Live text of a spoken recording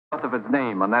Rutherford's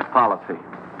name on that policy.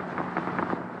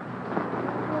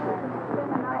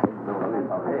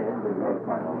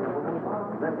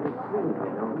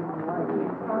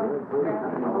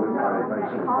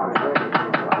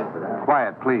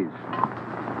 Quiet, please.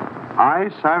 I,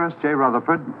 Cyrus J.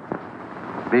 Rutherford,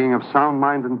 being of sound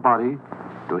mind and body,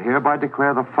 do hereby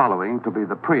declare the following to be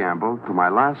the preamble to my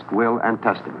last will and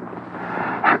testament.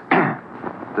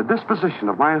 The disposition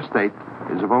of my estate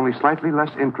is of only slightly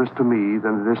less interest to me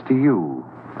than it is to you,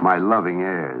 my loving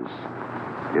heirs.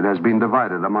 It has been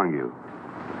divided among you.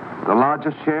 The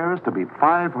largest share is to be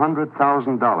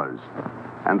 $500,000,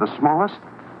 and the smallest,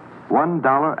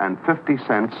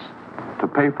 $1.50 to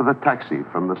pay for the taxi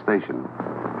from the station.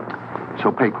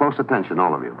 So pay close attention,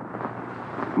 all of you.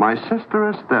 My sister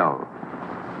Estelle,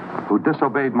 who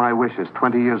disobeyed my wishes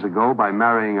 20 years ago by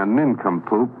marrying a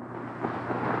nincompoop,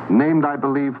 named, I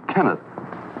believe, Kenneth,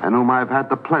 and whom I've had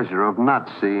the pleasure of not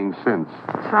seeing since.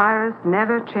 Cyrus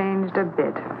never changed a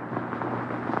bit.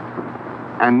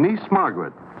 And niece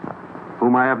Margaret,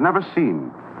 whom I have never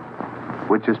seen,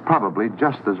 which is probably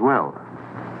just as well.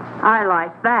 I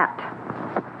like that.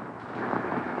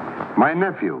 My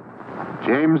nephew,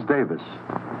 James Davis.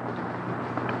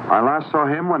 I last saw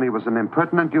him when he was an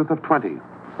impertinent youth of 20.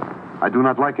 I do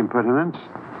not like impertinence,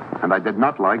 and I did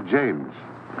not like James.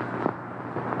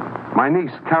 My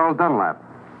niece, Carol Dunlap,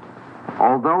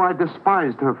 although I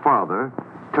despised her father,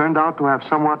 turned out to have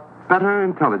somewhat better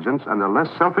intelligence and a less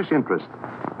selfish interest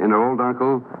in her old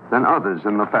uncle than others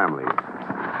in the family.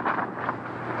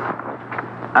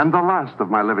 And the last of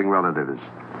my living relatives,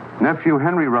 nephew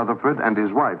Henry Rutherford and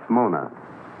his wife, Mona.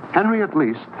 Henry, at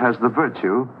least, has the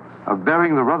virtue of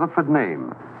bearing the Rutherford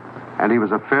name, and he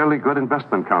was a fairly good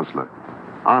investment counselor.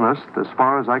 Honest, as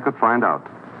far as I could find out.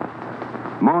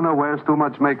 Mona wears too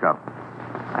much makeup.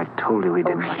 I told you he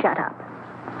didn't. Oh, shut up.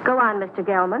 Go on, Mr.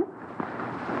 Gelman.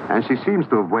 And she seems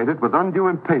to have waited with undue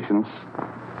impatience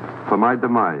for my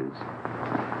demise.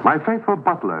 My faithful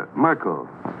butler, Merkel,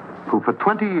 who for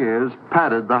 20 years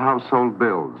padded the household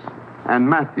bills, and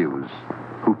Matthews,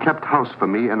 who kept house for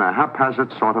me in a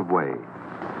haphazard sort of way.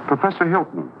 Professor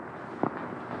Hilton,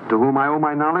 to whom I owe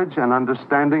my knowledge and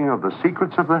understanding of the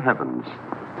secrets of the heavens.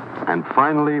 And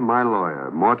finally, my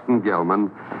lawyer, Morton Gelman.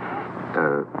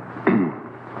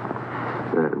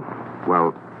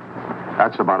 Well,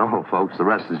 that's about all, folks. The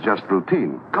rest is just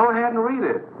routine. Go ahead and read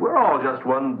it. We're all just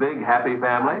one big happy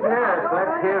family. Yes,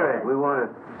 let's hear it. We want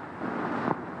to...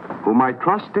 Whom I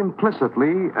trust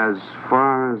implicitly as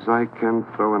far as I can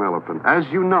throw an elephant. As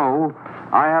you know,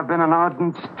 I have been an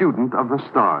ardent student of the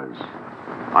stars.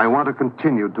 I want to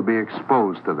continue to be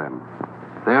exposed to them.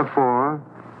 Therefore,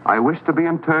 I wish to be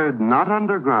interred not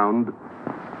underground,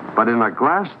 but in a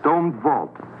glass-domed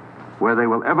vault where they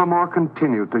will evermore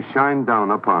continue to shine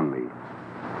down upon me.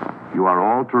 You are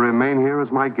all to remain here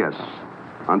as my guests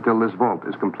until this vault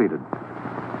is completed.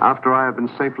 After I have been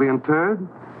safely interred,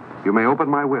 you may open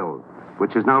my will,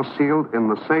 which is now sealed in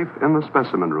the safe in the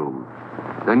specimen room.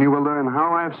 Then you will learn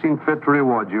how I have seen fit to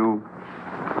reward you,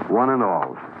 one and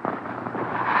all.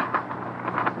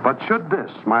 But should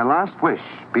this, my last wish,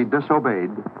 be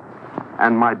disobeyed,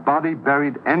 and my body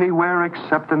buried anywhere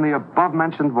except in the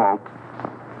above-mentioned vault,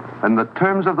 then the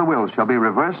terms of the will shall be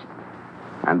reversed,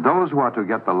 and those who are to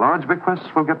get the large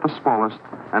bequests will get the smallest,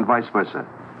 and vice versa.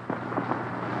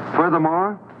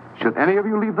 Furthermore, should any of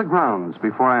you leave the grounds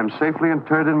before I am safely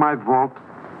interred in my vault,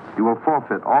 you will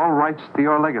forfeit all rights to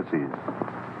your legacies.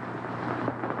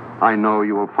 I know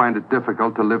you will find it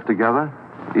difficult to live together,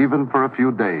 even for a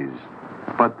few days,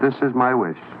 but this is my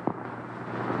wish.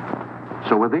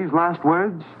 So with these last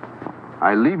words,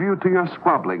 I leave you to your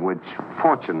squabbling, which,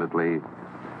 fortunately,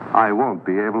 I won't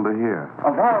be able to hear.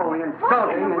 Of all the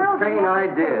insulting and insane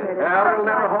ideas. It'll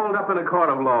never hold up in a court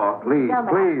of law. Please,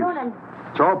 please.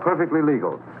 It's all perfectly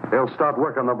legal. They'll start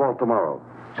work on the vault tomorrow.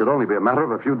 Should only be a matter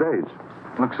of a few days.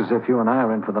 Looks as if you and I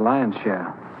are in for the lion's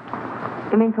share.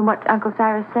 You mean from what Uncle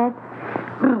Cyrus said?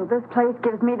 Oh, this place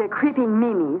gives me the creeping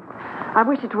memes. I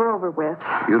wish it were over with.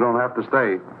 You don't have to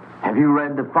stay. Have you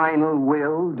read the final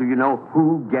will? Do you know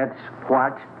who gets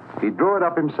what? He drew it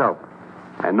up himself.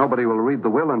 And nobody will read the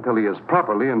will until he is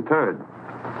properly interred.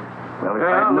 Well, if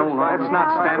I'd known... Let's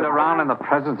not stand around in the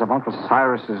presence of Uncle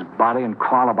Cyrus's body and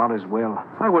quarrel about his will.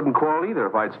 I wouldn't quarrel either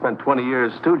if I'd spent 20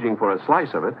 years stooging for a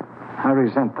slice of it. I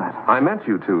resent that. I meant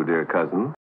you to, dear cousin.